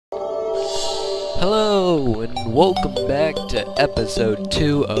Hello, and welcome back to episode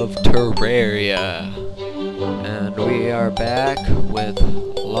 2 of Terraria. And we are back with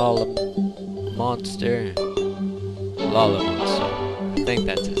Monster. I think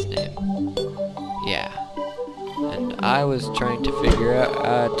that's his name. Yeah. And I was trying to figure out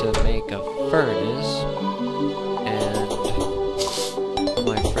how to make a furnace. And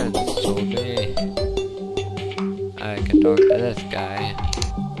my friends told me I can talk to this guy.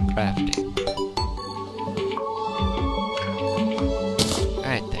 Crafting.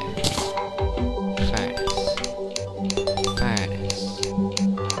 Right there. Furnace.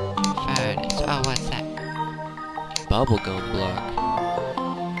 Oh, what's that? Bubblegum block.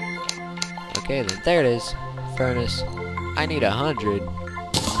 Okay, then there it is. Furnace. I need 100.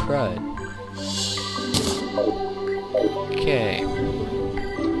 Crud. Okay.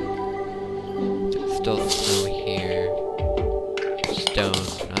 Still snow here. Stone,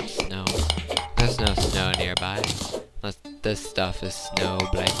 not snow. There's no snow nearby. Unless this stuff is snow,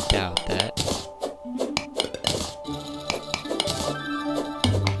 but I doubt that.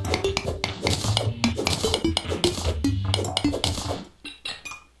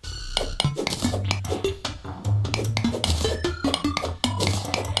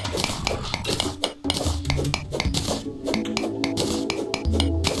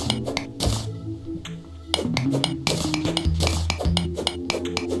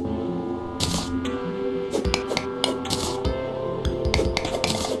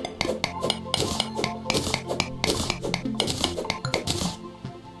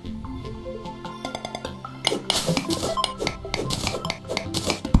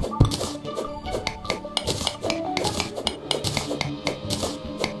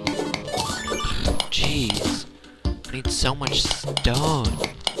 Jeez, I need so much stone.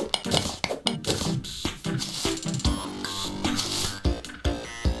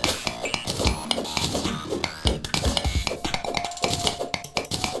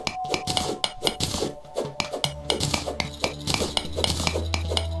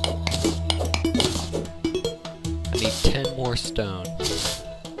 I need 10 more stone.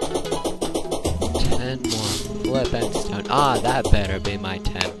 10 more flippin' stone. Ah, that better be my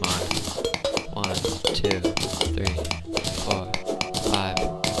 10 mark. 1, 2, 3, 4, 5,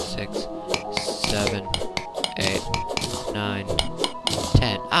 6, 7, 8, 9, 10.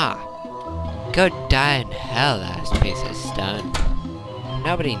 Ah! Go die in hell, last piece of stone.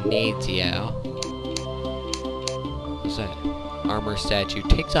 Nobody needs you. What's that? Armor statue.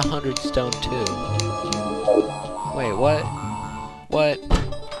 Takes 100 stone too. Wait, what? What?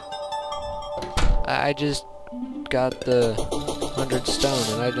 I just got the 100 stone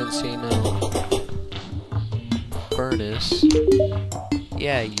and I didn't see no furnace.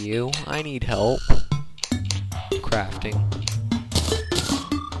 Yeah, you. I need help. Crafting.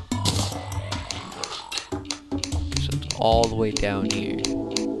 So it's all the way down here.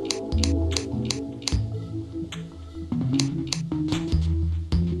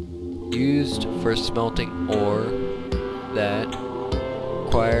 Used for smelting ore that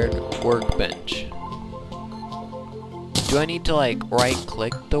required workbench. Do I need to like right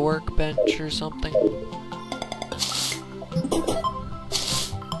click the workbench or something?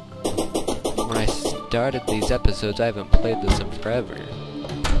 When I started these episodes, I haven't played this in forever.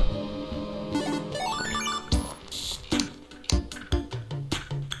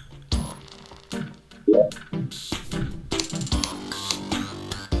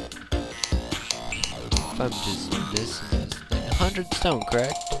 If I'm just missing this thing. 100 stone,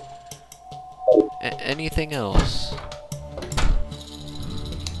 correct? Anything else?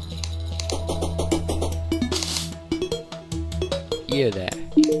 You there.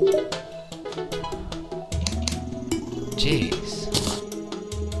 Jeez.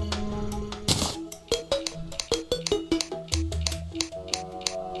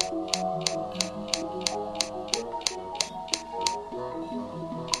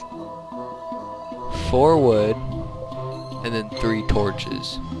 Four wood, and then 3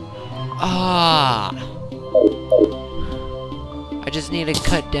 torches. Ah! I just need to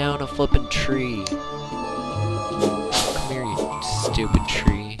cut down a flippin' tree. Come here, you stupid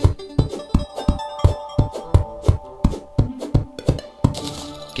tree.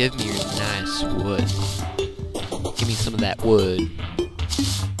 Give me your nice wood. Give me some of that wood.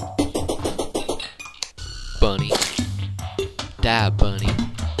 Bunny. Die, bunny.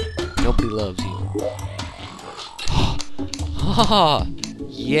 Nobody loves you. Haha!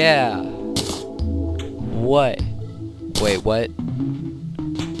 Yeah! What? Wait, what?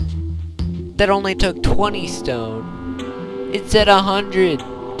 That only took 20 stone. It said 100.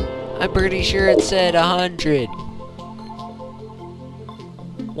 I'm pretty sure it said 100.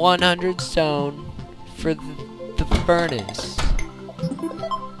 100 stone. for the furnace.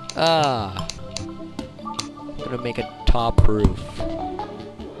 Ah. I'm gonna make a top roof.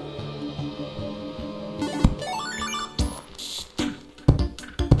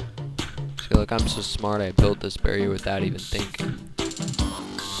 See, look, I'm so smart, I built this barrier without even thinking.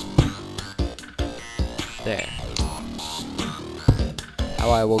 There. How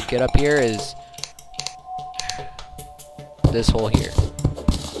I will get up here is this hole here.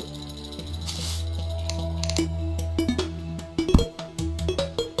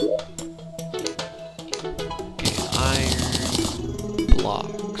 Okay, iron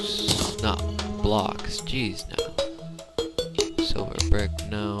blocks. No, blocks. Jeez, no. Silver brick.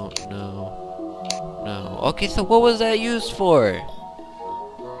 No, no, no. Okay, so what was that used for?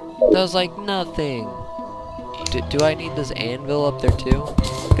 That was like nothing. Do I need this anvil up there too?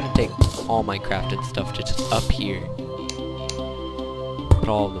 I'm gonna take all my crafted stuff just up here. Put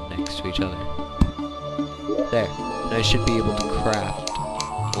all of them next to each other. There. And I should be able to craft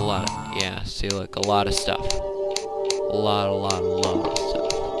a lot of, yeah, see, look, a lot of stuff. A lot of stuff.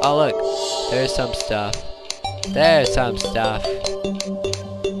 Oh, look, there's some stuff. There's some stuff.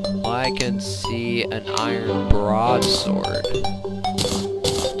 I can see an iron broadsword.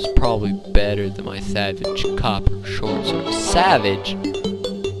 It's probably better than my savage copper short sword. Savage?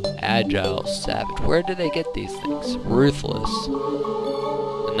 Agile savage. Where do they get these things? Ruthless.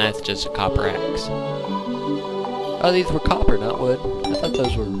 And that's just a copper axe. Oh, these were copper, not wood. I thought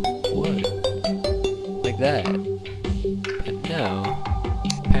those were wood. Like that. But no.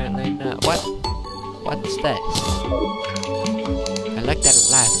 Apparently not. What? What's this? I looked at it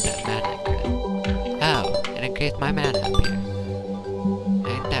last time, mana increased. Oh, it increased my mana up here.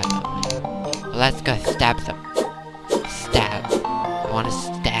 Ain't that lovely? Well, let's go stab them. Stab. I want to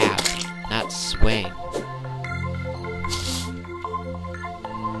stab, not swing.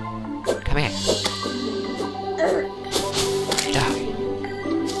 Come here. Die.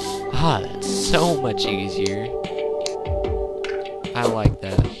 Oh, that's so much easier. I like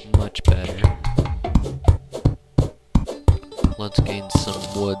that much better. Let's gain some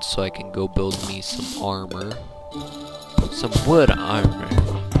wood so I can go build me some armor. Some wood armor.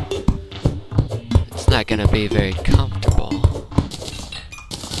 It's not gonna be very comfortable.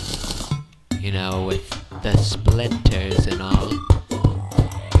 You know, with the splinters and all.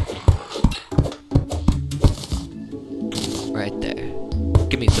 Right there.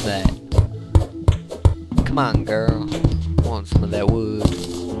 Give me some of that. Come on, girl. Want some of that wood.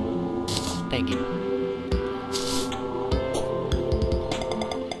 Thank you.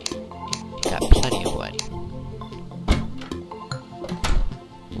 Got plenty of wood.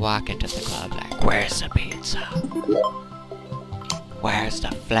 Walk into the club like, where's the pizza? Where's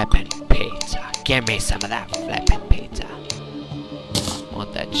the flippin' pizza? Give me some of that flippin' pizza.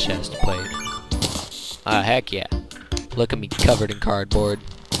 Want that chest plate. Ah, heck yeah. Look at me covered in cardboard.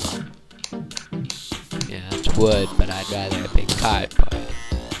 Yeah, it's wood, but I'd rather a big cardboard.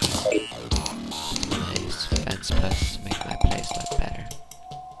 Nice fence posts to make my place look better.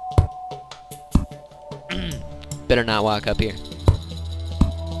 Better not walk up here.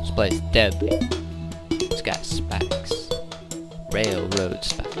 This place is deadly. It's got spikes. Railroad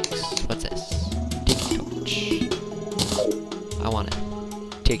spikes. What's this? Tiki torch. I want a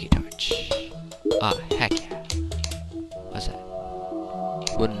tiki torch. Ah, heck yeah. What's that?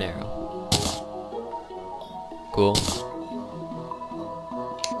 Wooden arrow. Cool.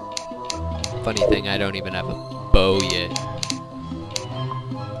 Funny thing, I don't even have a bow yet.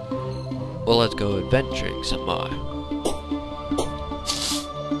 Well, let's go adventuring some more.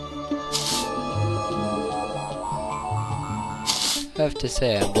 I have to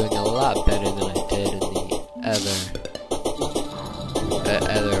say, I'm doing a lot better than I did in the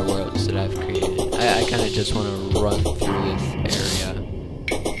other worlds that I've created. I kind of just want to run through this area,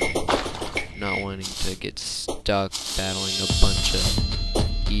 not wanting to get stuck battling a bunch of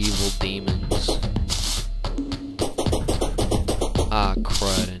evil demons. Ah,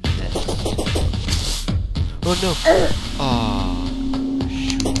 crud and this. Oh no! Ah,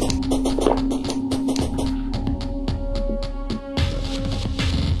 shoot.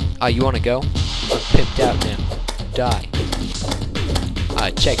 Ah, you wanna go? I'm pimped out now. Die. Ah,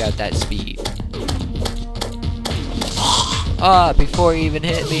 check out that speed. Ah, before he even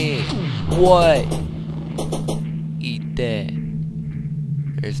hit me. What? Eat that.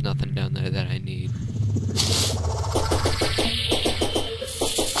 There's nothing down there that I need.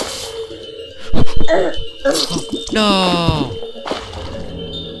 No!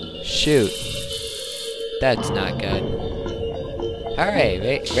 Shoot. That's not good. Hurry,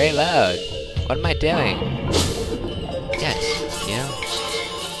 very loud. What am I doing? Yes, you know.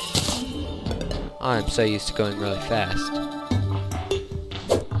 I'm so used to going really fast.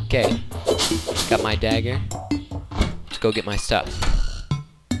 Okay. Got my dagger. Let's go get my stuff.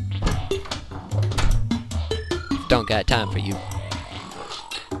 Don't got time for you.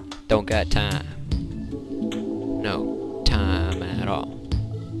 Don't got time. No time at all.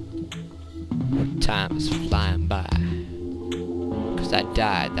 Time is flying by. Cause I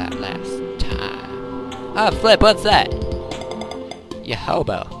died that last time. Ah, Flip, what's that? You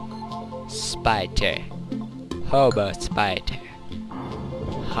hobo. Spider. Hobo spider.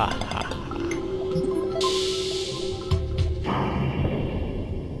 Ha ha ha.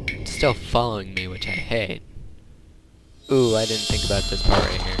 It's still following me, which I hate. Ooh, I didn't think about this part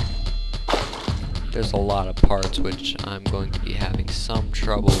right here. There's a lot of parts which I'm going to be having some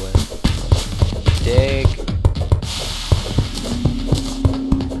trouble with. Dig.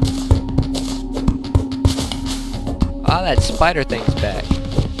 Oh, that spider thing's back.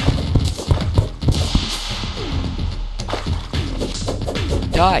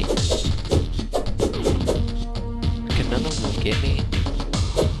 Die! Can none of them get me?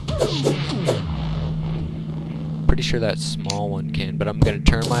 Pretty sure that small one can, but I'm gonna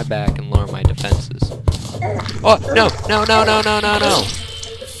turn my back and lower my defenses. Oh, no! No, no, no, no, no, no!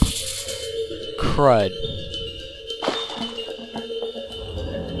 Crud.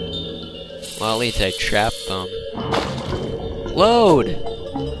 Well, at least I trapped them. Load!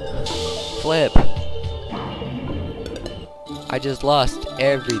 Flip. I just lost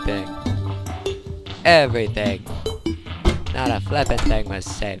everything. Everything. Not a flippin' thing was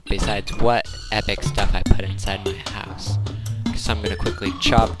saved besides what epic stuff I put inside my house. So I'm gonna quickly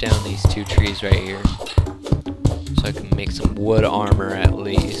chop down these two trees right here. So I can make some wood armor at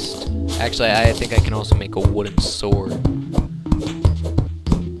least. Actually, I think I can also make a wooden sword.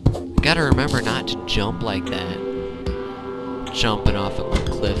 Gotta remember not to jump like that. Jumping off of a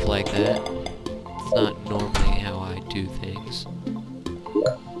cliff like that. It's not normally how I do things.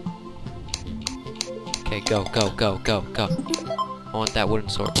 Okay, go, go, go, go, go. I want that wooden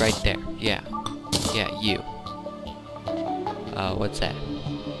sword right there. Yeah. Yeah, you. What's that?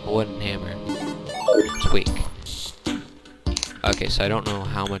 A wooden hammer. It's weak. Okay, so I don't know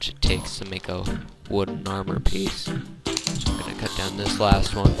how much it takes to make a wooden armor piece. So I'm gonna cut down this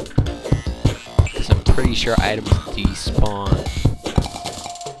last one. Because I'm pretty sure items despawn.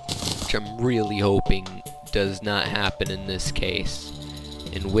 Which I'm really hoping does not happen in this case.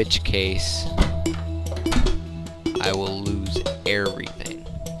 In which case, I will lose everything.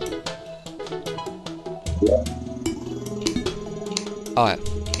 Oh,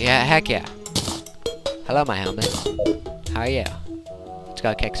 yeah, heck yeah. Hello, my helmet. How are you? Let's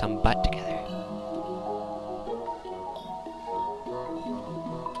go kick some butt together.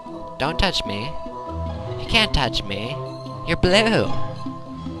 Don't touch me. You can't touch me. You're blue.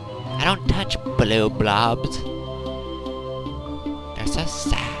 I don't touch blue blobs. They're so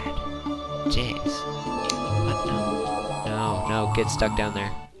sad. Jeez. But no. No, no, get stuck down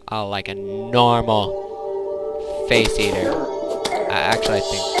there. Oh, like a normal face eater. Actually, I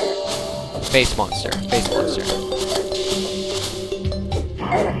think face monster. Face monster.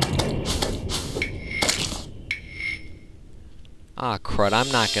 Ah, crud, I'm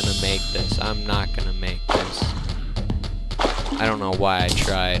not gonna make this. I'm not gonna make this. I don't know why I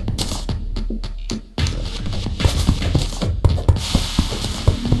tried.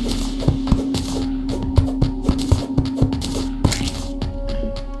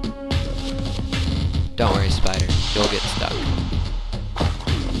 Don't worry, Spider. You'll get stuck.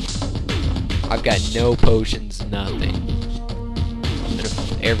 I've got no potions, nothing. And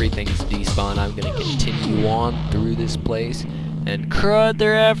if everything's despawned, I'm gonna continue on through this place. And crud,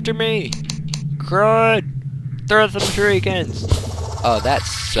 they're after me! Crud! Throw some shurikens! Oh, that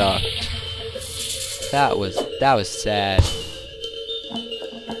sucked. That was sad.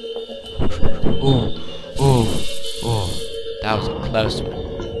 Ooh, ooh, ooh. That was a close one.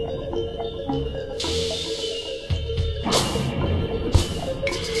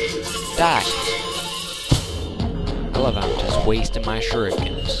 Die! I love how I'm just wasting my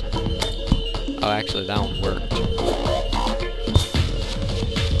shurikens. Oh, actually, that one worked.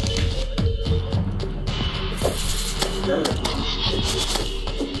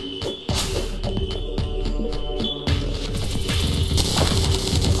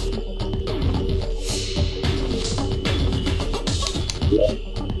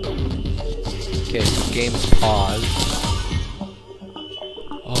 Okay, so game's paused.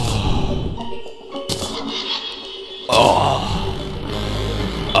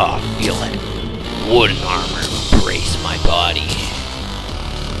 Oh, feel it. Wooden armor embrace my body.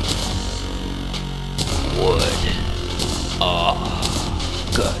 Wood. Oh,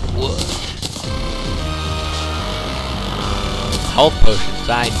 good wood. health potions.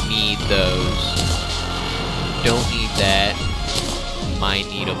 I need those. Don't need that. Might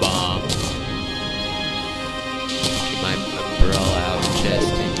need a bomb. Get my umbrella out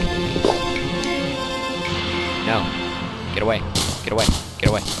just in case. No. Get away. Get away. Get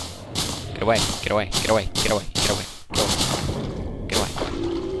away. Get away. Get away. Get away. Get away. Get away. Get away.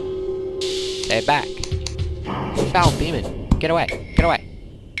 Stay back. Foul demon. Get away. Get away.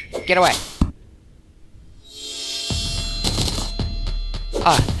 Get away.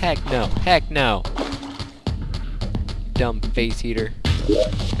 Ah, heck no. Heck no. Dumb face eater.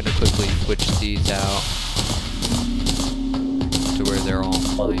 I'm gonna quickly switch these out to where they're all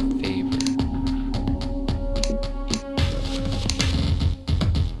my favorite.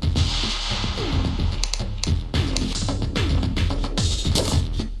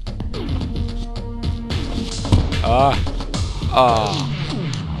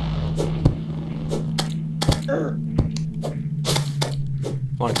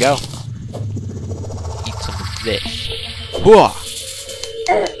 Wanna go? Eat some of this. Whoa!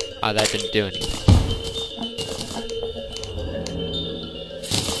 Oh, that didn't do anything.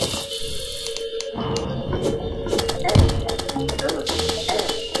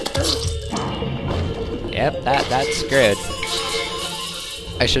 Yep, that's good.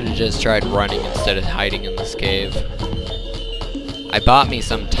 I should have just tried running instead of hiding in this cave. I bought me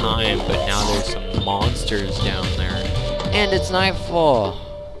some time, but now there's some monsters down there. And it's nightfall.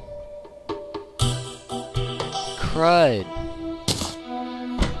 Crud.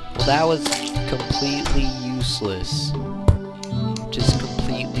 Well, that was completely useless. Just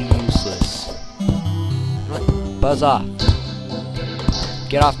completely useless. What? Buzz off.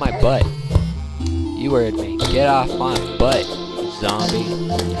 Get off my butt. You heard me. Get off my butt, zombie.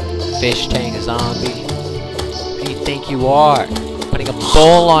 Fish tank zombie. Who do you think you are? Putting a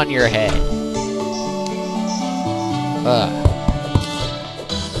bowl on your head.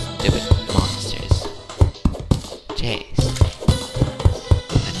 Stupid monsters. Jeez.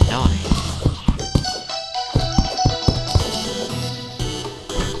 Annoying.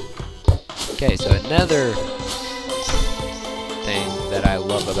 Okay, so another thing that I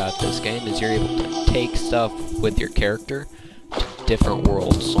love about this game is you're able to take stuff with your character to different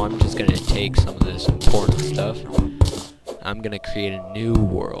worlds. So I'm just gonna take some of this important stuff. I'm gonna create a new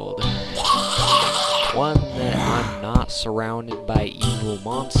world. One that I'm not surrounded by evil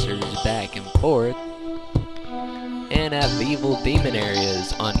monsters back and forth, and have evil demon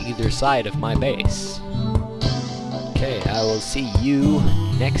areas on either side of my base. Okay, I will see you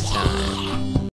next time.